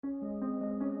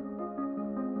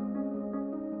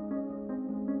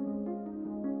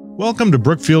Welcome to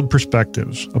Brookfield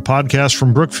Perspectives, a podcast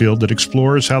from Brookfield that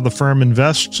explores how the firm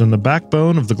invests in the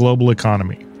backbone of the global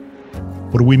economy.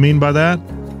 What do we mean by that?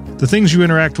 The things you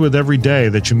interact with every day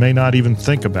that you may not even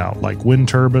think about, like wind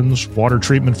turbines, water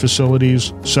treatment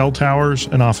facilities, cell towers,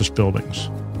 and office buildings.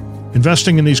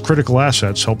 Investing in these critical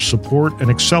assets helps support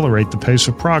and accelerate the pace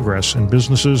of progress in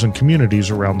businesses and communities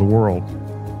around the world.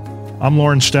 I'm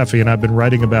Lauren Steffi, and I've been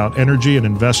writing about energy and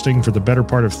investing for the better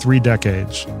part of 3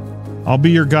 decades. I'll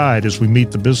be your guide as we meet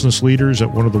the business leaders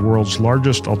at one of the world's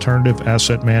largest alternative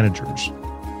asset managers.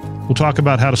 We'll talk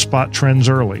about how to spot trends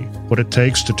early, what it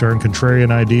takes to turn contrarian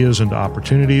ideas into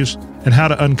opportunities, and how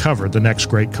to uncover the next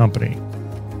great company.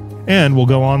 And we'll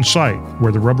go on site,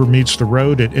 where the rubber meets the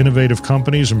road at innovative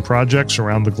companies and projects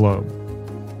around the globe.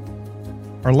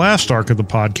 Our last arc of the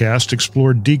podcast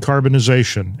explored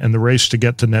decarbonization and the race to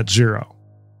get to net zero.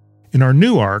 In our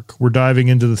new arc, we're diving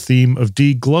into the theme of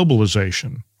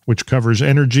deglobalization, which covers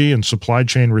energy and supply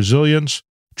chain resilience,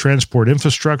 transport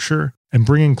infrastructure, and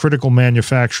bringing critical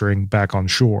manufacturing back on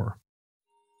shore.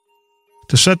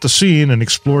 To set the scene and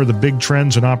explore the big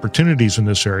trends and opportunities in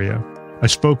this area, I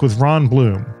spoke with Ron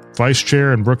Bloom, Vice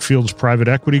Chair in Brookfield's Private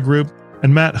Equity Group,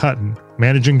 and Matt Hutton,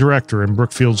 Managing Director in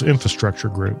Brookfield's Infrastructure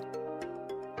Group.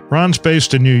 Ron's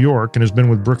based in New York and has been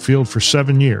with Brookfield for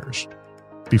 7 years.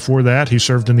 Before that, he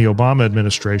served in the Obama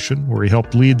administration, where he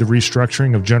helped lead the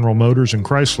restructuring of General Motors and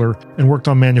Chrysler and worked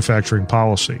on manufacturing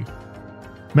policy.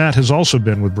 Matt has also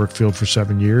been with Brookfield for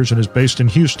 7 years and is based in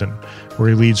Houston, where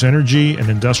he leads energy and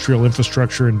industrial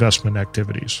infrastructure investment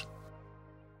activities.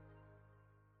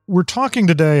 We're talking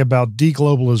today about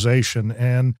deglobalization,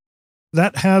 and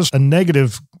that has a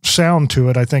negative sound to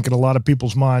it, I think, in a lot of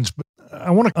people's minds. But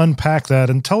I want to unpack that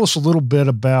and tell us a little bit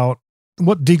about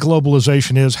what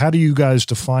deglobalization is. How do you guys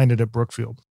define it at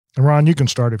Brookfield? And Ron, you can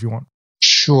start if you want.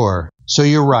 Sure. So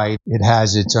you're right. It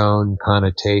has its own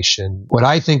connotation. What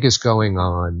I think is going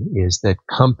on is that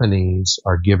companies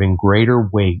are giving greater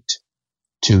weight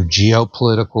to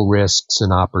geopolitical risks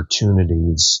and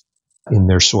opportunities in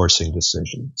their sourcing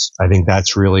decisions. I think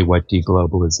that's really what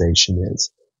deglobalization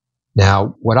is.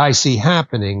 Now, what I see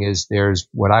happening is there's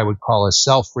what I would call a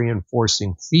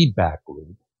self-reinforcing feedback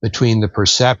loop between the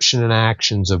perception and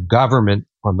actions of government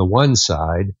on the one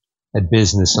side and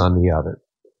business on the other.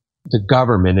 The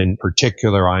government, in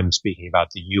particular, I'm speaking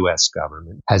about the U.S.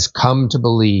 government, has come to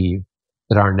believe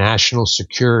that our national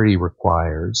security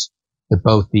requires that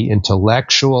both the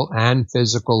intellectual and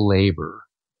physical labor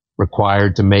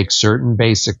required to make certain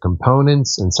basic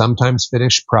components and sometimes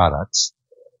finished products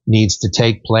needs to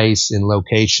take place in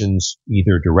locations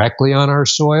either directly on our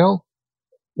soil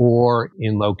or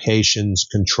in locations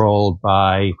controlled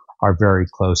by our very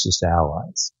closest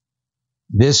allies.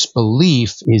 This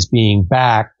belief is being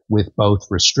backed with both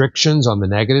restrictions on the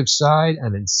negative side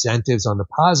and incentives on the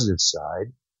positive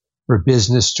side for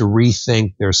business to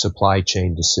rethink their supply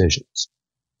chain decisions.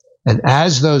 And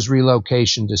as those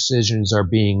relocation decisions are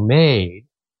being made,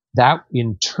 that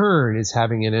in turn is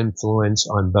having an influence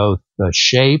on both the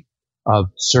shape of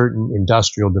certain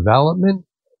industrial development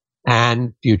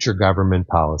and future government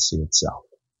policy itself.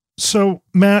 So,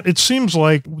 Matt, it seems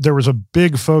like there was a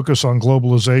big focus on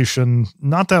globalization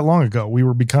not that long ago. We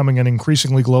were becoming an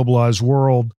increasingly globalized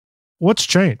world. What's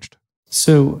changed?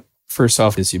 So, first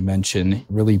off, as you mentioned,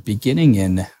 really beginning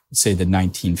in, say, the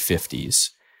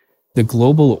 1950s, the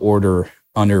global order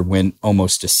underwent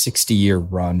almost a 60-year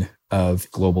run of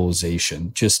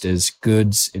globalization, just as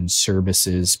goods and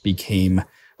services became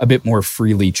a bit more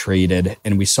freely traded,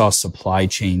 and we saw supply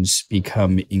chains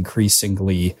become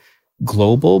increasingly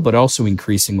global, but also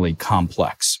increasingly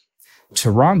complex.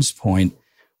 To Ron's point,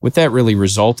 what that really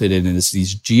resulted in is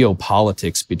these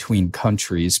geopolitics between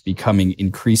countries becoming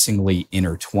increasingly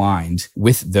intertwined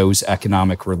with those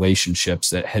economic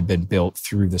relationships that had been built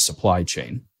through the supply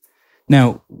chain.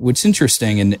 Now, what's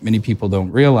interesting, and many people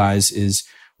don't realize, is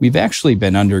we've actually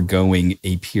been undergoing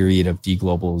a period of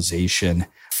deglobalization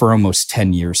for almost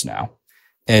 10 years now,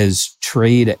 as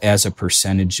trade as a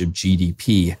percentage of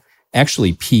GDP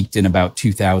actually peaked in about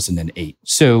 2008.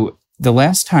 So the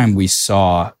last time we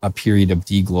saw a period of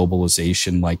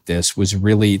deglobalization like this was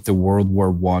really the World War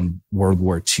I, World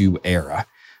War II era,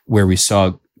 where we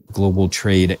saw global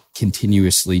trade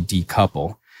continuously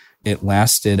decouple. It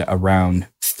lasted around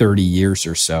 30 years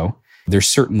or so. There's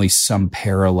certainly some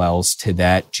parallels to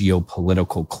that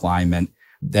geopolitical climate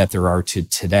that there are to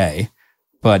today.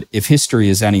 But if history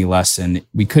is any lesson,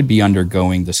 we could be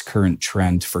undergoing this current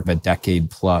trend for a decade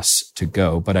plus to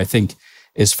go. But I think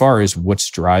as far as what's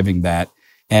driving that,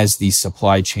 as these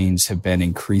supply chains have been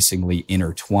increasingly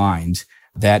intertwined,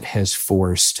 that has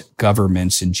forced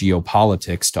governments and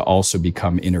geopolitics to also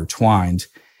become intertwined.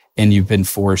 and you've been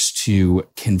forced to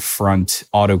confront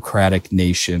autocratic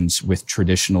nations with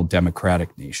traditional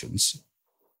democratic nations.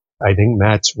 I think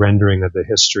Matt's rendering of the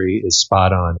history is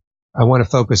spot on. I want to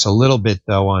focus a little bit,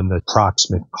 though, on the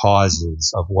proximate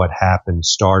causes of what happened,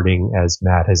 starting, as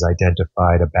Matt has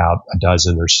identified, about a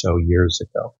dozen or so years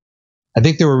ago. I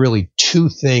think there were really two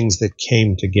things that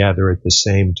came together at the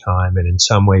same time, and in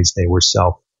some ways they were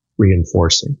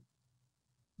self-reinforcing.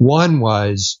 One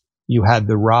was you had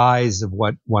the rise of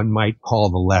what one might call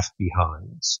the left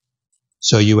behinds.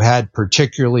 So you had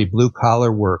particularly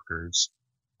blue-collar workers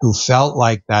who felt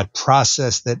like that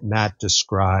process that Matt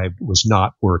described was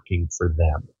not working for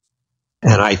them.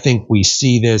 And I think we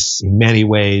see this in many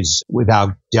ways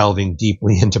without delving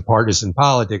deeply into partisan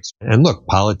politics. And look,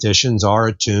 politicians are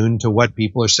attuned to what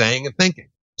people are saying and thinking.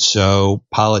 So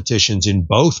politicians in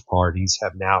both parties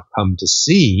have now come to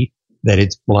see that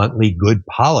it's bluntly good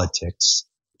politics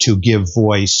to give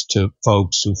voice to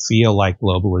folks who feel like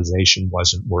globalization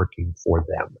wasn't working for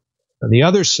them. On the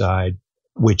other side,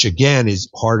 which again is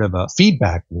part of a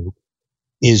feedback loop,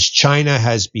 is China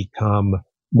has become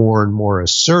more and more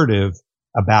assertive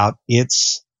about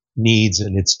its needs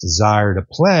and its desire to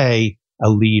play a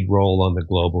lead role on the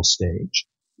global stage.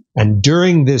 And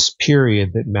during this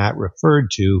period that Matt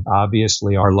referred to,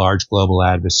 obviously our large global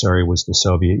adversary was the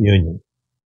Soviet Union.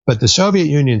 But the Soviet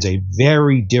Union is a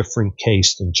very different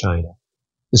case than China.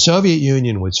 The Soviet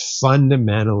Union was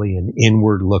fundamentally an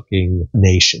inward-looking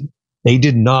nation. They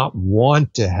did not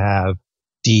want to have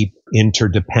deep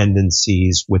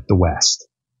interdependencies with the West.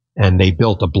 And they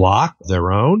built a bloc of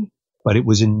their own, but it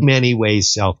was in many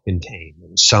ways self-contained.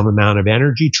 There was some amount of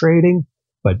energy trading,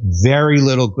 but very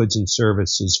little goods and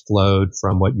services flowed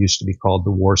from what used to be called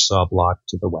the Warsaw Bloc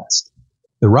to the West.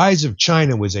 The rise of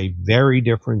China was a very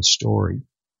different story.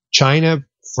 China,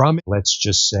 from, let's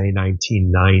just say,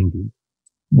 1990,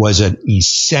 was an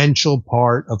essential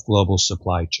part of global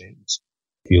supply chains.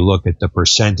 If you look at the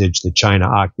percentage that China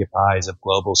occupies of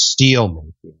global steel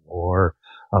making or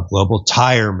of global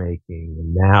tire making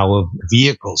and now of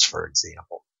vehicles, for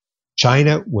example,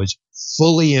 China was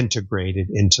fully integrated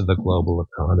into the global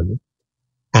economy.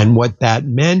 And what that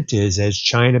meant is as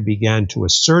China began to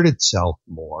assert itself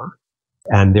more,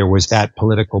 and there was that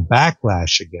political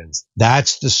backlash against,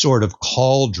 that's the sort of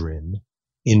cauldron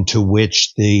into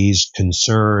which these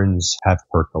concerns have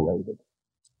percolated.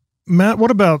 Matt, what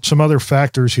about some other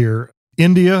factors here?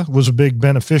 India was a big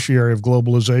beneficiary of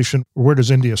globalization. Where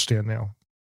does India stand now?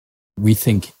 We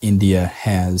think India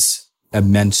has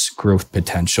immense growth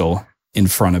potential in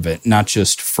front of it, not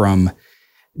just from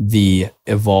the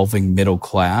evolving middle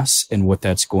class and what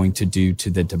that's going to do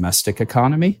to the domestic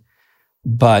economy,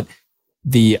 but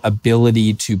the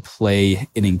ability to play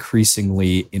an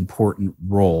increasingly important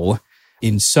role,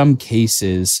 in some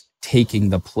cases taking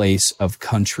the place of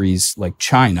countries like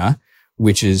China,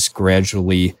 which is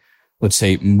gradually, let's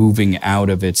say, moving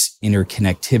out of its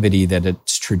interconnectivity that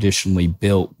it's traditionally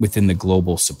built within the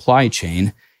global supply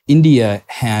chain. India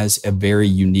has a very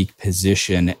unique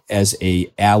position as an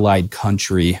allied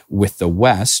country with the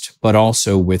West, but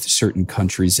also with certain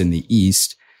countries in the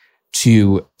East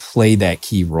to play that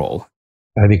key role.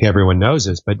 I think everyone knows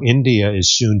this, but India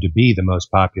is soon to be the most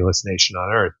populous nation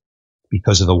on earth.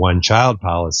 Because of the one-child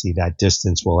policy, that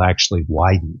distance will actually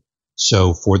widen.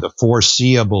 So for the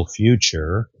foreseeable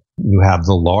future, you have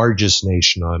the largest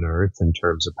nation on earth in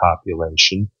terms of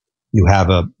population. You have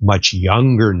a much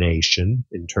younger nation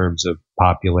in terms of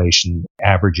population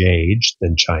average age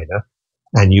than China.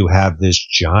 And you have this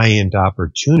giant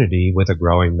opportunity with a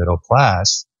growing middle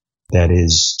class that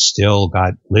is still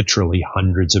got literally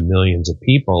hundreds of millions of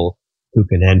people who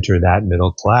can enter that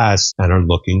middle class and are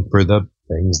looking for the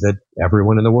things that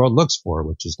everyone in the world looks for,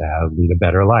 which is to lead a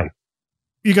better life.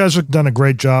 You guys have done a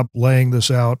great job laying this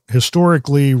out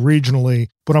historically, regionally,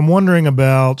 but I'm wondering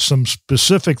about some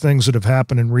specific things that have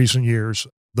happened in recent years.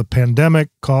 The pandemic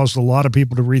caused a lot of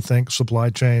people to rethink supply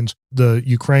chains. The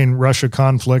Ukraine-Russia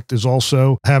conflict is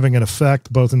also having an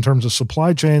effect, both in terms of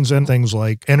supply chains and things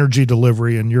like energy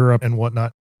delivery in Europe and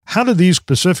whatnot. How do these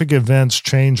specific events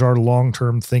change our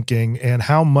long-term thinking, and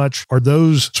how much are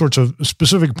those sorts of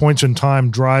specific points in time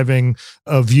driving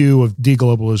a view of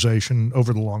deglobalization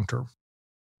over the long term?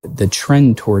 The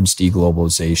trend towards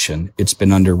deglobalization, it's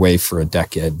been underway for a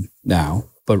decade now,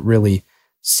 but really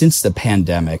since the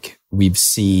pandemic, we've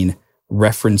seen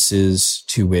references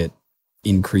to it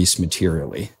increase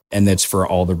materially. And that's for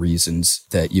all the reasons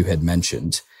that you had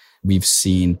mentioned. We've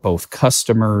seen both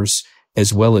customers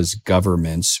as well as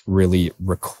governments really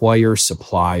require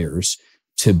suppliers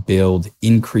to build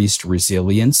increased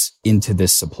resilience into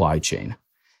this supply chain.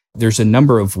 There's a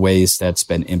number of ways that's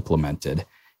been implemented.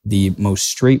 the most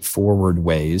straightforward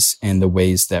ways and the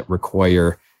ways that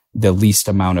require the least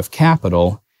amount of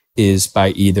capital is by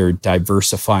either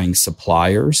diversifying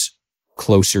suppliers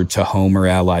closer to home or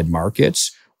allied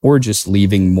markets, or just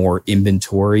leaving more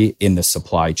inventory in the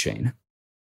supply chain.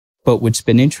 But what's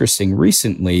been interesting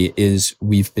recently is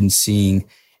we've been seeing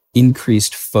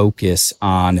increased focus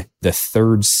on the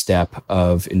third step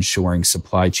of ensuring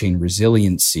supply chain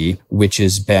resiliency, which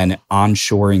has been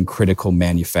onshoring critical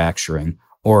manufacturing,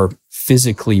 or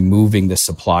physically moving the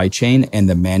supply chain and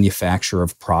the manufacture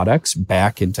of products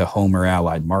back into home or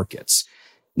allied markets.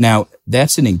 Now,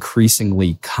 that's an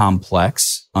increasingly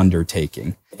complex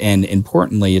undertaking. And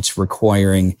importantly, it's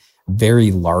requiring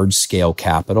very large-scale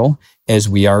capital as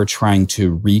we are trying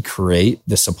to recreate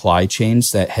the supply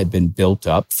chains that had been built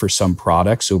up for some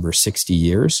products over 60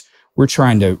 years. We're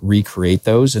trying to recreate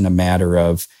those in a matter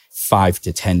of 5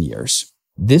 to 10 years.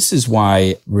 This is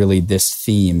why really this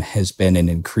theme has been an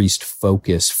increased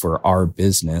focus for our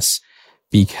business,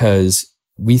 because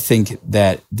we think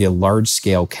that the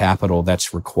large-scale capital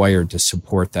that's required to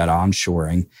support that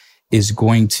onshoring is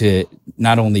going to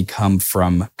not only come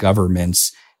from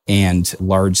governments and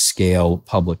large-scale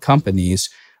public companies,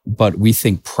 but we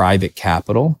think private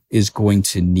capital is going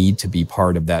to need to be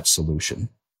part of that solution.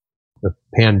 The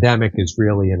pandemic is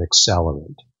really an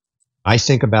accelerant. I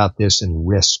think about this in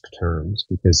risk terms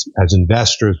because as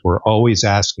investors, we're always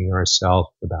asking ourselves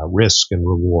about risk and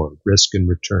reward, risk and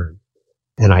return.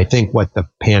 And I think what the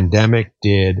pandemic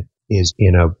did is,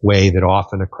 in a way that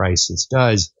often a crisis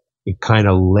does, it kind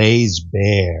of lays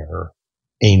bare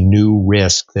a new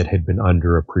risk that had been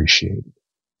underappreciated.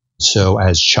 So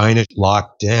as China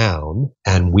locked down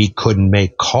and we couldn't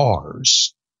make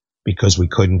cars because we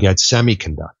couldn't get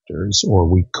semiconductors, or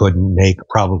we couldn't make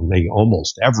probably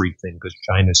almost everything because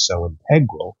China's so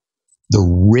integral,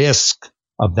 the risk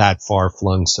of that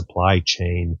far-flung supply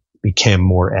chain became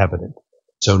more evident.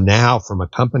 So now, from a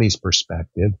company's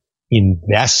perspective,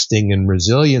 investing in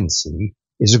resiliency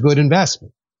is a good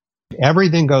investment. If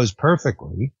everything goes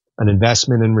perfectly, an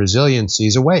investment in resiliency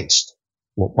is a waste.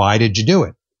 Well, why did you do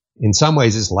it? In some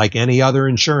ways, it's like any other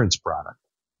insurance product.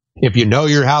 If you know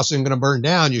your house isn't going to burn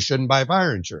down, you shouldn't buy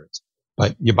fire insurance.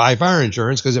 But you buy fire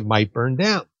insurance because it might burn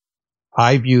down.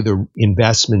 I view the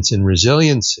investments in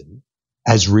resiliency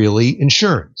as really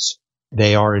insurance.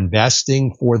 They are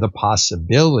investing for the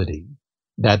possibility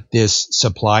that this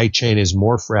supply chain is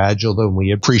more fragile than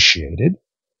we appreciated.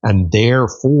 And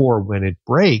therefore, when it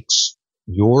breaks,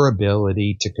 your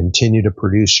ability to continue to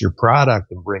produce your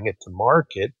product and bring it to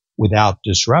market without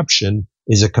disruption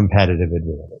is a competitive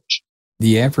advantage.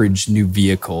 The average new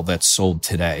vehicle that's sold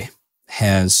today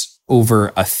has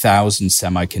over 1,000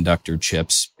 semiconductor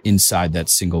chips inside that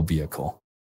single vehicle.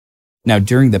 Now,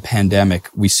 during the pandemic,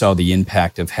 we saw the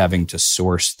impact of having to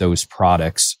source those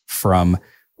products from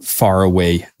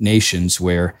faraway nations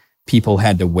where people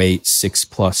had to wait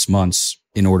 6+ months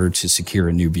in order to secure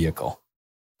a new vehicle.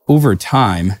 Over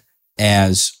time,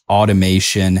 as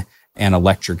automation and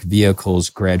electric vehicles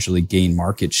gradually gain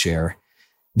market share,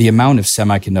 the amount of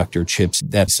semiconductor chips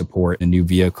that support a new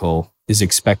vehicle is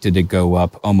expected to go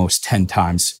up almost 10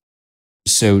 times.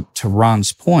 So to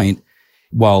Ron's point,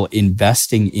 while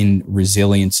investing in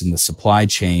resilience in the supply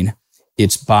chain,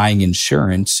 it's buying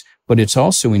insurance, but it's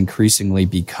also increasingly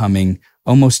becoming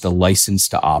almost a license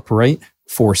to operate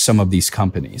for some of these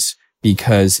companies,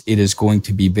 because it is going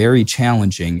to be very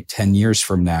challenging 10 years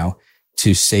from now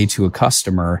to say to a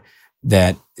customer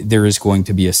that there is going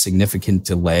to be a significant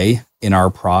delay in our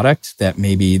product that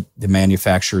maybe the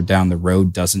manufacturer down the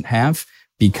road doesn't have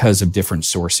because of different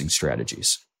sourcing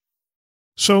strategies.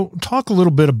 So talk a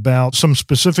little bit about some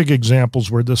specific examples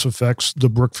where this affects the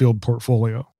Brookfield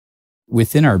portfolio.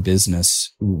 Within our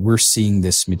business, we're seeing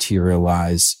this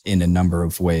materialize in a number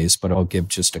of ways, but I'll give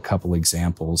just a couple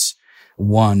examples.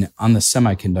 One, on the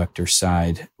semiconductor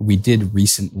side, we did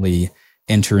recently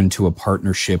enter into a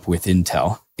partnership with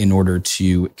Intel in order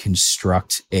to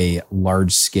construct a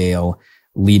large-scale,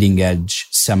 leading-edge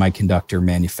semiconductor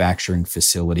manufacturing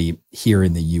facility here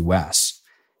in the U.S.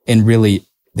 And really,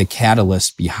 the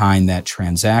catalyst behind that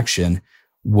transaction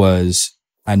was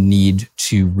a need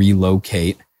to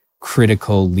relocate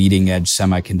critical leading-edge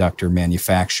semiconductor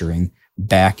manufacturing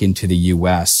back into the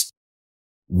U.S.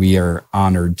 We are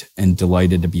honored and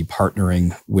delighted to be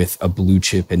partnering with a blue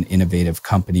chip and innovative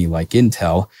company like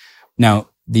Intel. Now,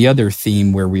 the other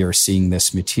theme where we are seeing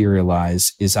this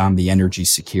materialize is on the energy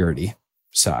security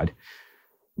side.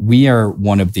 We are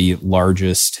one of the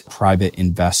largest private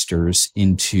investors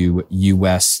into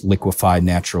U.S. liquefied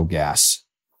natural gas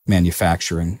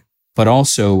manufacturing. but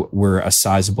also we're a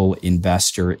sizable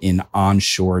investor in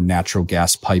onshore natural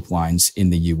gas pipelines in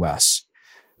the US.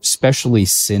 Especially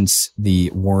since the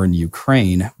war in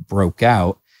Ukraine broke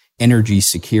out, energy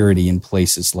security in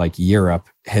places like Europe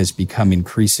has become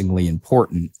increasingly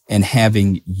important, and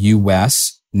having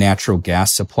US natural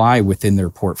gas supply within their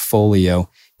portfolio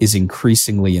is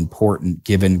increasingly important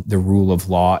given the rule of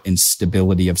law and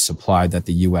stability of supply that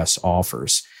the US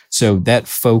offers. So that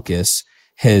focus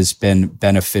has been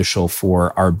beneficial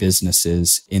for our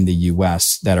businesses in the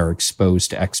US that are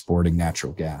exposed to exporting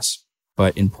natural gas.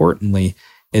 But importantly,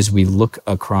 as we look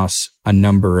across a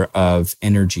number of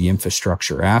energy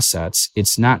infrastructure assets,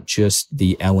 it's not just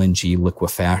the LNG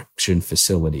liquefaction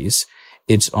facilities.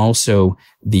 It's also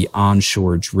the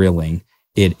onshore drilling.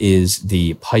 It is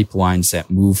the pipelines that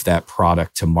move that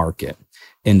product to market.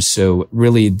 And so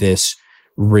really this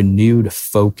renewed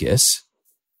focus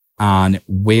on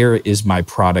where is my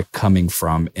product coming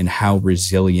from and how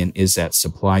resilient is that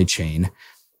supply chain.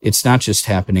 It's not just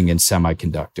happening in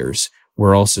semiconductors.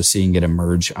 We're also seeing it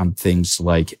emerge on things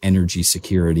like energy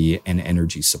security and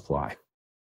energy supply.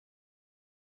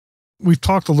 We've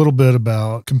talked a little bit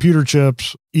about computer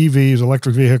chips, EVs,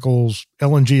 electric vehicles,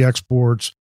 LNG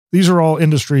exports. These are all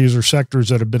industries or sectors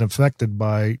that have been affected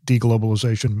by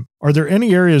deglobalization. Are there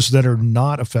any areas that are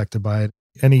not affected by it?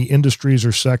 Any industries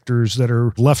or sectors that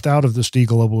are left out of this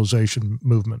deglobalization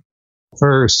movement?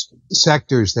 First,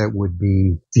 sectors that would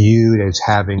be viewed as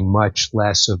having much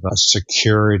less of a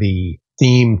security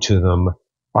theme to them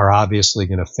are obviously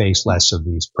going to face less of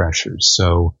these pressures.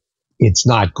 So it's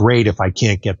not great if I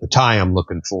can't get the tie I'm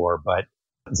looking for, but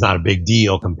it's not a big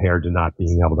deal compared to not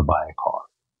being able to buy a car.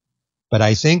 But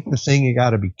I think the thing you got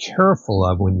to be careful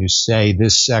of when you say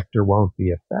this sector won't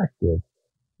be effective,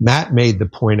 Matt made the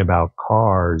point about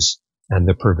cars and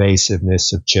the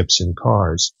pervasiveness of chips in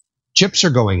cars. Chips are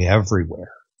going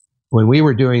everywhere. When we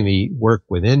were doing the work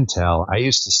with Intel, I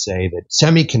used to say that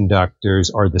semiconductors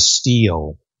are the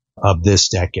steel of this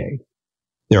decade.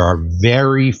 There are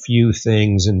very few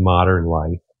things in modern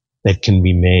life that can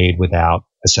be made without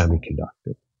a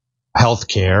semiconductor.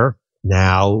 Healthcare,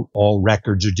 now all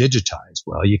records are digitized.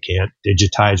 Well, you can't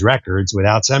digitize records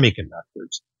without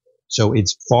semiconductors. So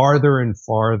it's farther and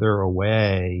farther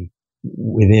away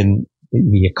within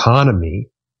the economy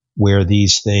where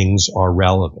these things are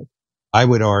relevant. I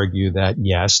would argue that,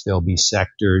 yes, there'll be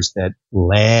sectors that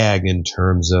lag in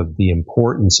terms of the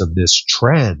importance of this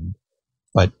trend,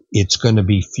 but it's going to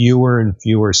be fewer and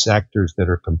fewer sectors that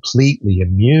are completely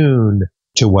immune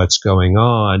to what's going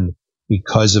on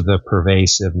because of the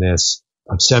pervasiveness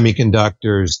of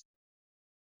semiconductors.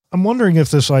 I'm wondering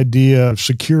if this idea of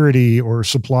security or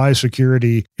supply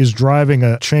security is driving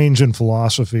a change in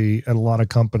philosophy at a lot of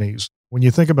companies. When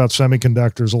you think about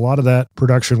semiconductors, a lot of that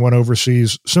production went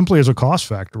overseas simply as a cost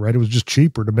factor, right? It was just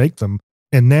cheaper to make them.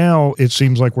 And now it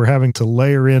seems like we're having to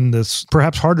layer in this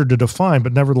perhaps harder to define,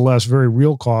 but nevertheless very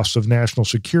real costs of national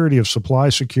security, of supply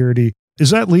security.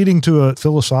 Is that leading to a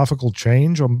philosophical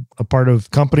change on a part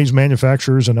of companies,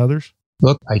 manufacturers, and others?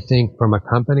 Look, I think from a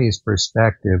company's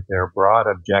perspective, their broad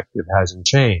objective hasn't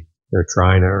changed. They're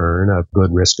trying to earn a good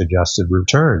risk-adjusted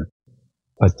return.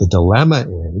 But the dilemma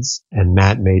is, and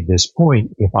Matt made this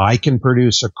point, if I can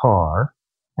produce a car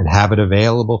and have it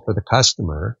available for the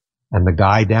customer, and the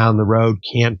guy down the road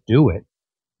can't do it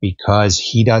because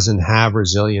he doesn't have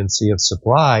resiliency of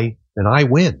supply, then I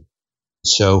win.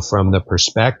 So from the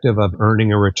perspective of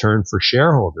earning a return for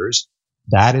shareholders,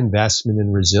 that investment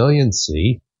in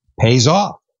resiliency pays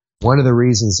off. One of the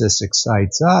reasons this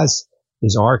excites us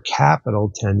is our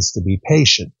capital tends to be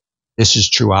patient. This is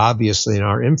true, obviously, in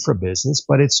our infra business,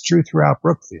 but it's true throughout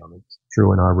Brookfield. It's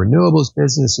true in our renewables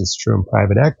business. It's true in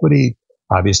private equity.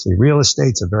 Obviously, real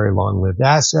estate's a very long-lived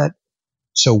asset.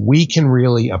 So we can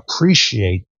really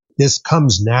appreciate this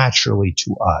comes naturally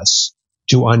to us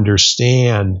to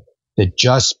understand that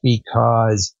just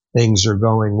because things are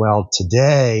going well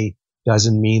today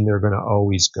doesn't mean they're going to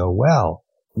always go well.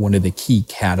 One of the key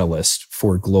catalysts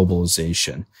for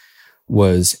globalization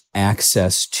was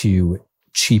access to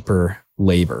cheaper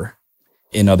labor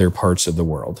in other parts of the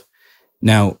world.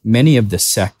 Now, many of the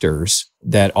sectors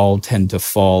that all tend to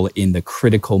fall in the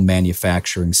critical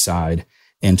manufacturing side,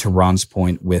 and to Ron's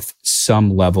point, with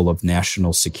some level of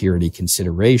national security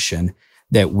consideration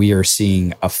that we are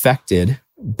seeing affected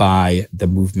by the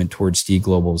movement towards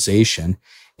deglobalization,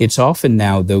 it's often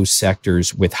now those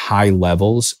sectors with high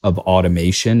levels of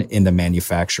automation in the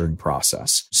manufacturing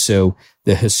process. So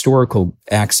the historical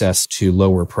access to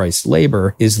lower priced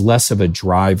labor is less of a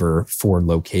driver for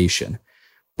location.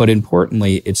 But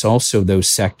importantly, it's also those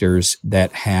sectors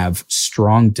that have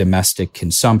strong domestic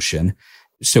consumption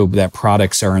so that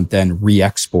products aren't then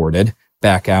re-exported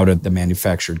back out of the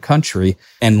manufactured country.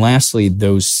 And lastly,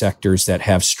 those sectors that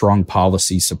have strong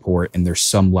policy support and there's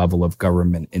some level of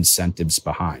government incentives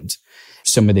behind.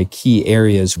 Some of the key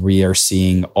areas we are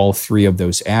seeing all three of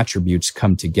those attributes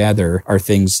come together are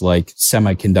things like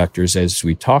semiconductors, as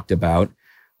we talked about,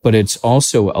 but it's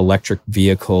also electric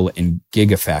vehicle and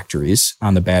gigafactories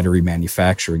on the battery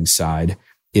manufacturing side.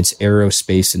 It's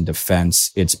aerospace and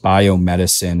defense, it's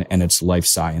biomedicine, and it's life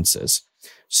sciences.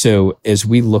 So as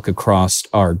we look across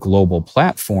our global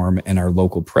platform and our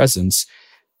local presence,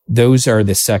 those are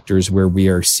the sectors where we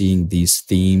are seeing these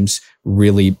themes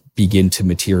really begin to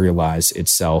materialize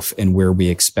itself and where we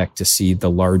expect to see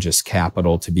the largest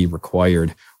capital to be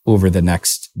required over the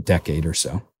next decade or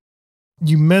so.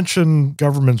 You mentioned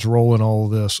government's role in all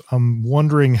of this. I'm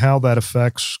wondering how that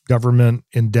affects government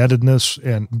indebtedness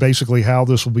and basically how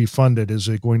this will be funded. Is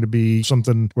it going to be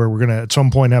something where we're going to at some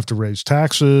point have to raise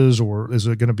taxes, or is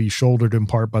it going to be shouldered in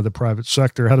part by the private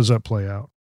sector? How does that play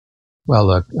out? Well,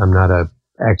 look, I'm not an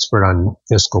expert on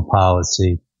fiscal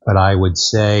policy, but I would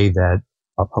say that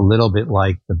a little bit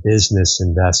like the business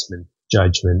investment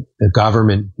judgment, the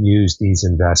government views these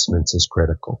investments as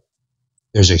critical.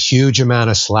 There's a huge amount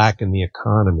of slack in the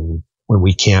economy when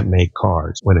we can't make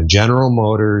cars. When a General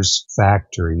Motors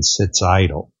factory sits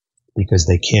idle because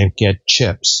they can't get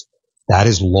chips, that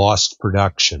is lost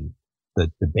production.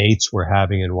 The debates we're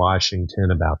having in Washington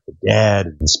about the debt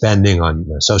and spending on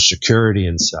Social Security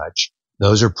and such,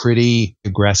 those are pretty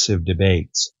aggressive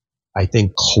debates. I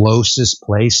think closest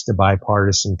place to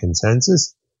bipartisan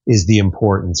consensus is the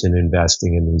importance in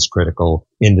investing in these critical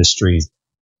industries.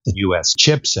 The U.S.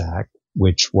 CHIPS Act,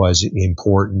 which was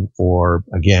important for,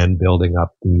 again, building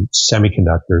up the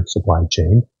semiconductor supply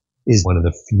chain, is one of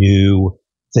the few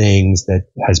things that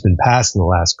has been passed in the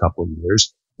last couple of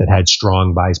years that had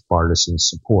strong bipartisan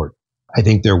support. I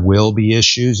think there will be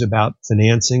issues about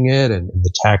financing it and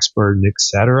the tax burden, et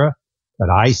cetera. But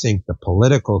I think the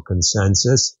political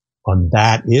consensus on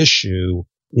that issue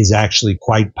is actually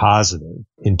quite positive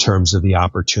in terms of the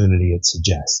opportunity it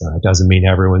suggests. Now, it doesn't mean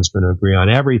everyone's going to agree on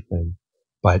everything,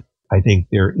 but I think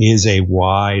there is a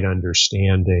wide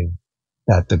understanding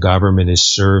that the government is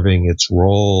serving its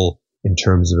role in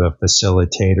terms of a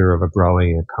facilitator of a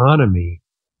growing economy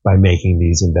by making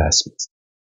these investments.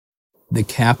 The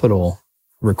capital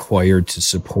required to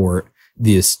support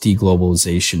this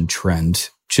deglobalization trend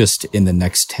just in the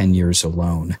next 10 years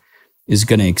alone is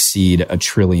going to exceed $1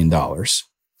 trillion.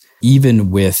 Even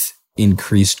with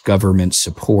increased government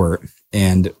support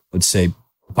and, let's say,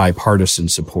 bipartisan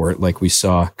support, like we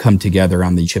saw come together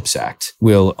on the CHIPS Act,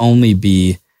 will only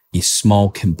be a small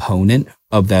component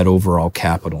of that overall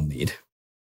capital need.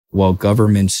 While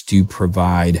governments do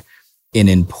provide an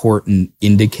important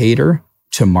indicator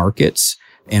to markets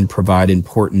and provide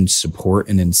important support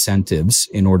and incentives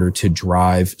in order to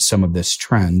drive some of this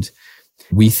trend,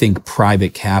 we think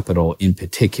private capital in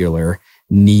particular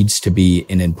needs to be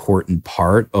an important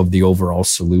part of the overall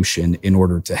solution in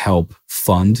order to help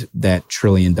fund that $1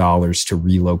 trillion to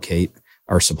relocate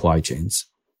our supply chains.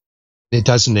 It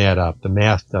doesn't add up. The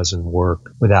math doesn't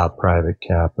work without private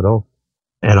capital.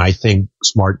 And I think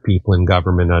smart people in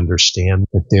government understand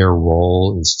that their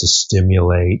role is to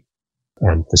stimulate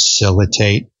and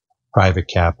facilitate private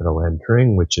capital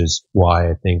entering, which is why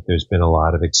I think there's been a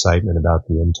lot of excitement about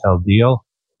the Intel deal,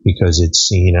 because it's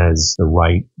seen as the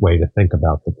right way to think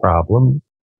about the problem.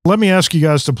 Let me ask you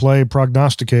guys to play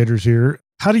prognosticators here.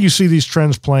 How do you see these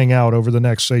trends playing out over the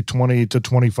next, say, 20 to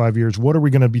 25 years? What are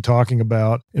we going to be talking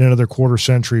about in another quarter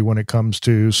century when it comes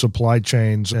to supply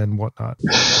chains and whatnot?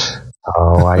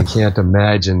 Oh, I can't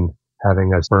imagine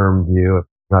having a firm view.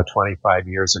 About 25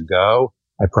 years ago,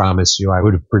 I promise you, I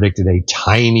would have predicted a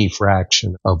tiny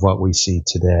fraction of what we see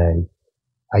today.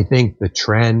 I think the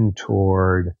trend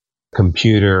toward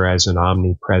computer as an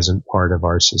omnipresent part of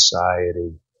our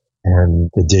society and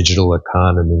the digital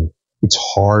economy, it's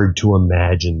hard to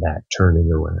imagine that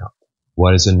turning around.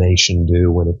 What does a nation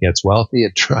do when it gets wealthy?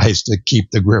 It tries to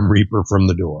keep the Grim Reaper from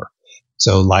the door.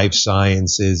 So life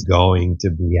science is going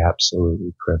to be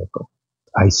absolutely critical.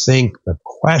 I think the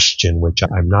question, which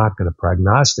I'm not going to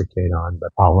prognosticate on, but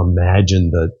I'll imagine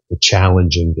the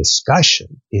challenging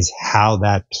discussion, is how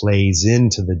that plays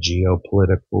into the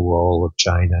geopolitical role of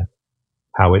China,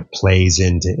 how it plays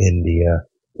into India.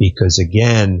 Because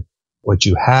again, what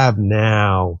you have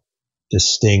now,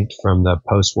 distinct from the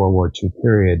post-World War II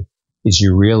period, is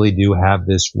you really do have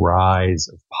this rise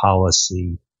of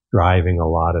policy driving a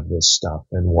lot of this stuff.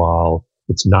 And while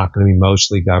it's not going to be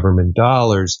mostly government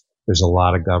dollars, there's a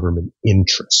lot of government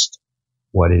interest.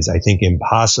 What is, I think,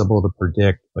 impossible to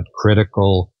predict, but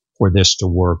critical for this to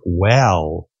work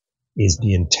well is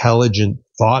the intelligent,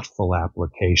 thoughtful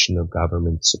application of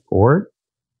government support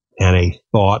and a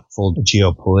thoughtful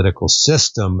geopolitical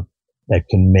system that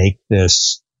can make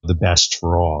this the best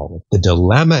for all. The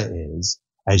dilemma is,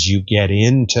 as you get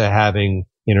into having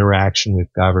interaction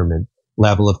with government,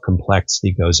 level of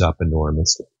complexity goes up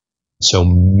enormously. So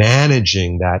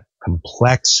managing that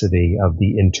complexity of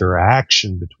the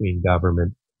interaction between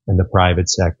government and the private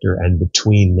sector and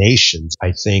between nations,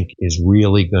 I think is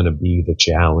really going to be the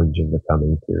challenge in the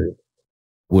coming period.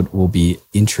 What will be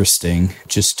interesting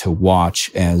just to watch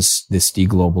as this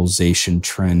deglobalization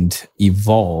trend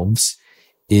evolves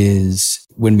is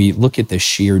when we look at the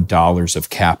sheer dollars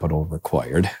of capital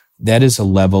required. That is a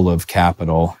level of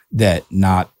capital that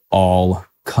not all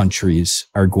countries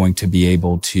are going to be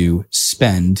able to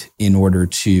spend in order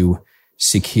to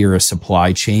secure a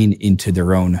supply chain into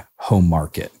their own home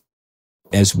market.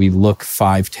 As we look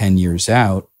 5-10 years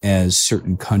out, as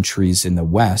certain countries in the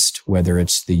West, whether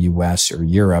it's the US or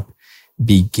Europe,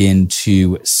 begin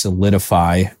to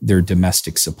solidify their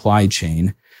domestic supply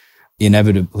chain,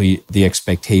 inevitably the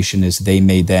expectation is they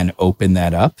may then open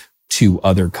that up to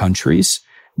other countries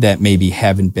that maybe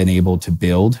haven't been able to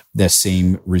build the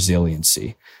same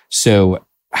resiliency. So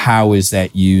how is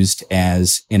that used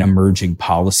as an emerging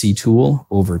policy tool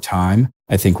over time,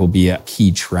 I think will be a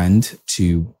key trend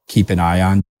to keep an eye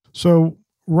on. So,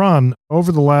 Ron,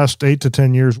 over the last 8 to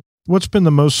 10 years, what's been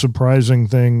the most surprising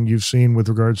thing you've seen with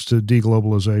regards to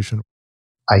deglobalization?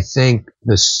 I think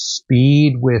the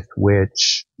speed with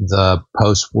which the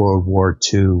post-World War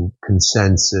II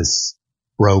consensus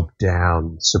broke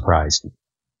down surprised me.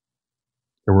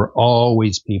 There were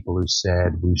always people who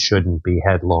said we shouldn't be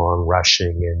headlong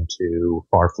rushing into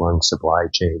far-flung supply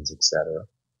chains, etc.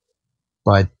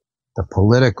 But the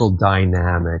political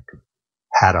dynamic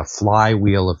had a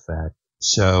flywheel effect.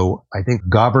 So I think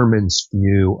government's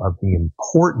view of the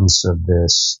importance of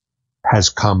this has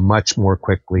come much more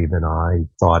quickly than I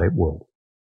thought it would.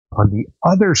 On the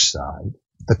other side,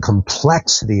 the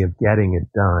complexity of getting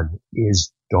it done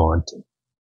is daunting.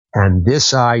 And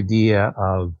this idea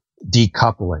of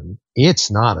decoupling,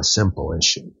 it's not a simple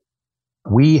issue.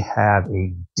 We have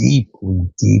a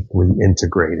deeply, deeply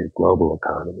integrated global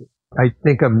economy. I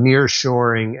think of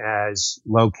nearshoring as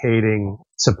locating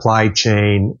supply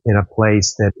chain in a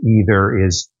place that either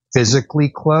is physically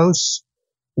close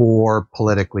or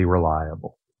politically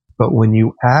reliable. But when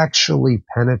you actually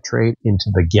penetrate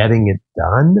into the getting it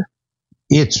done,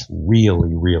 it's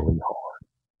really, really hard.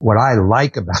 What I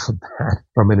like about that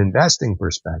from an investing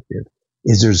perspective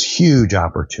is there's huge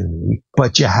opportunity,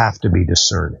 but you have to be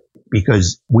discerning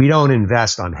because we don't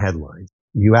invest on headlines.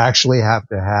 You actually have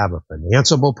to have a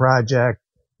financeable project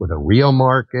with a real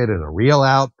market and a real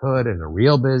output and a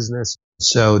real business.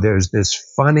 So there's this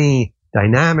funny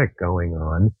dynamic going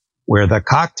on where the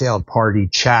cocktail party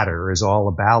chatter is all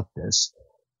about this.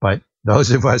 But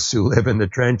those of us who live in the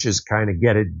trenches kind of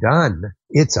get it done.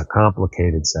 It's a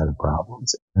complicated set of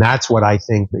problems. And that's what I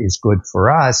think is good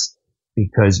for us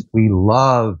because we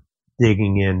love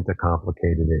digging into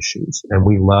complicated issues and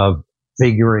we love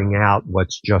figuring out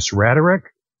what's just rhetoric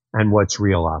and what's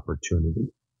real opportunity.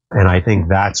 And I think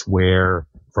that's where,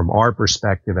 from our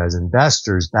perspective as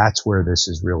investors, that's where this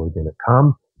is really going to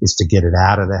come, is to get it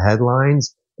out of the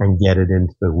headlines and get it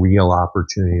into the real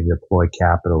opportunity to deploy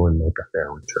capital and make a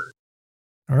fair return.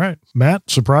 All right. Matt,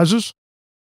 surprises?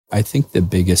 I think the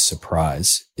biggest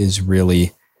surprise is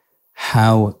really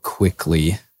how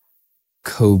quickly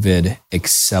COVID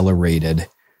accelerated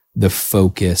the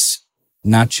focus,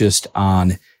 not just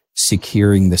on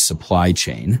securing the supply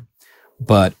chain,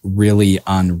 but really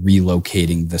on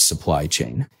relocating the supply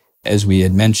chain. As we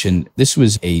had mentioned, this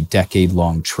was a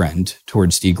decade-long trend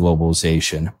towards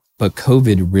deglobalization, but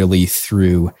COVID really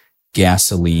threw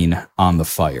gasoline on the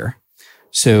fire.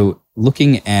 So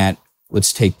looking at,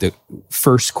 let's take the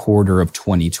first quarter of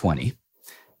 2020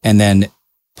 and then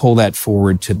pull that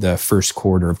forward to the first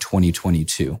quarter of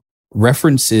 2022.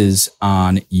 References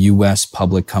on U.S.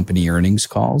 public company earnings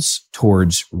calls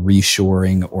towards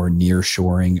reshoring or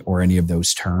nearshoring or any of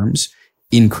those terms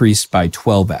increased by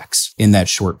 12x in that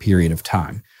short period of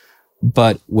time.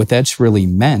 But what that's really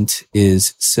meant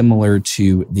is similar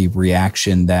to the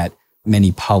reaction that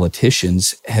many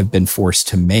politicians have been forced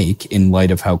to make in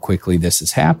light of how quickly this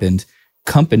has happened.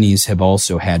 Companies have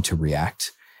also had to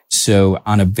react. So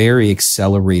on a very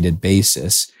accelerated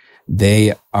basis,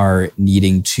 they are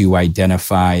needing to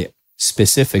identify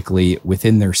specifically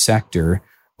within their sector,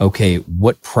 okay,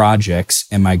 what projects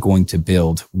am I going to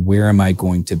build? Where am I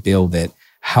going to build it?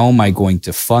 How am I going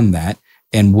to fund that?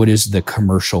 And what is the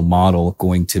commercial model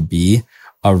going to be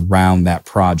around that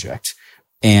project?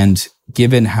 And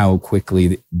given how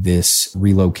quickly this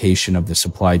relocation of the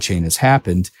supply chain has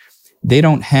happened, they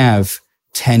don't have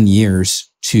 10 years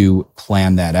to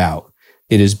plan that out.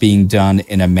 It is being done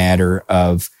in a matter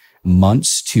of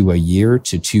months to a year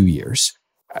to 2 years.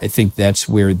 I think that's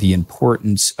where the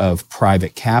importance of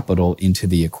private capital into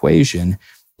the equation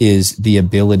is the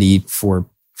ability for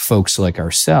folks like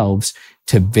ourselves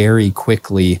to very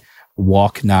quickly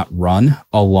walk, not run,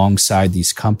 alongside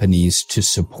these companies to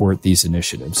support these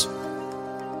initiatives.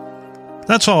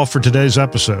 That's all for today's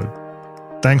episode.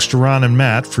 Thanks to Ron and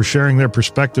Matt for sharing their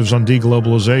perspectives on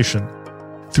deglobalization.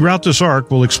 Throughout this arc,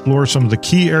 we'll explore some of the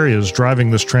key areas driving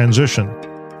this transition: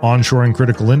 onshoring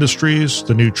critical industries,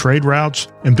 the new trade routes,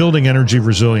 and building energy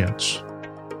resilience.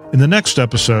 In the next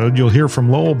episode, you'll hear from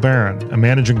Lowell Barron, a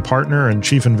managing partner and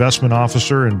chief investment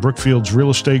officer in Brookfield's real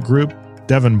estate group,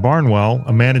 Devin Barnwell,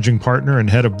 a managing partner and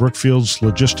head of Brookfield's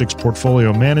logistics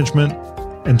portfolio management,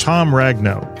 and Tom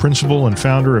Ragnow, principal and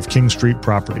founder of King Street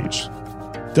Properties.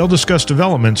 They'll discuss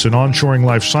developments in onshoring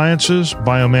life sciences,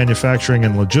 biomanufacturing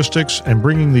and logistics, and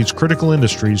bringing these critical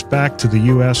industries back to the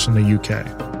U.S. and the U.K.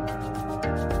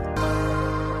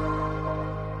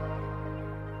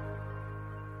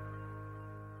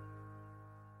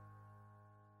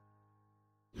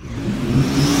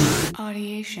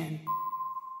 Audiation.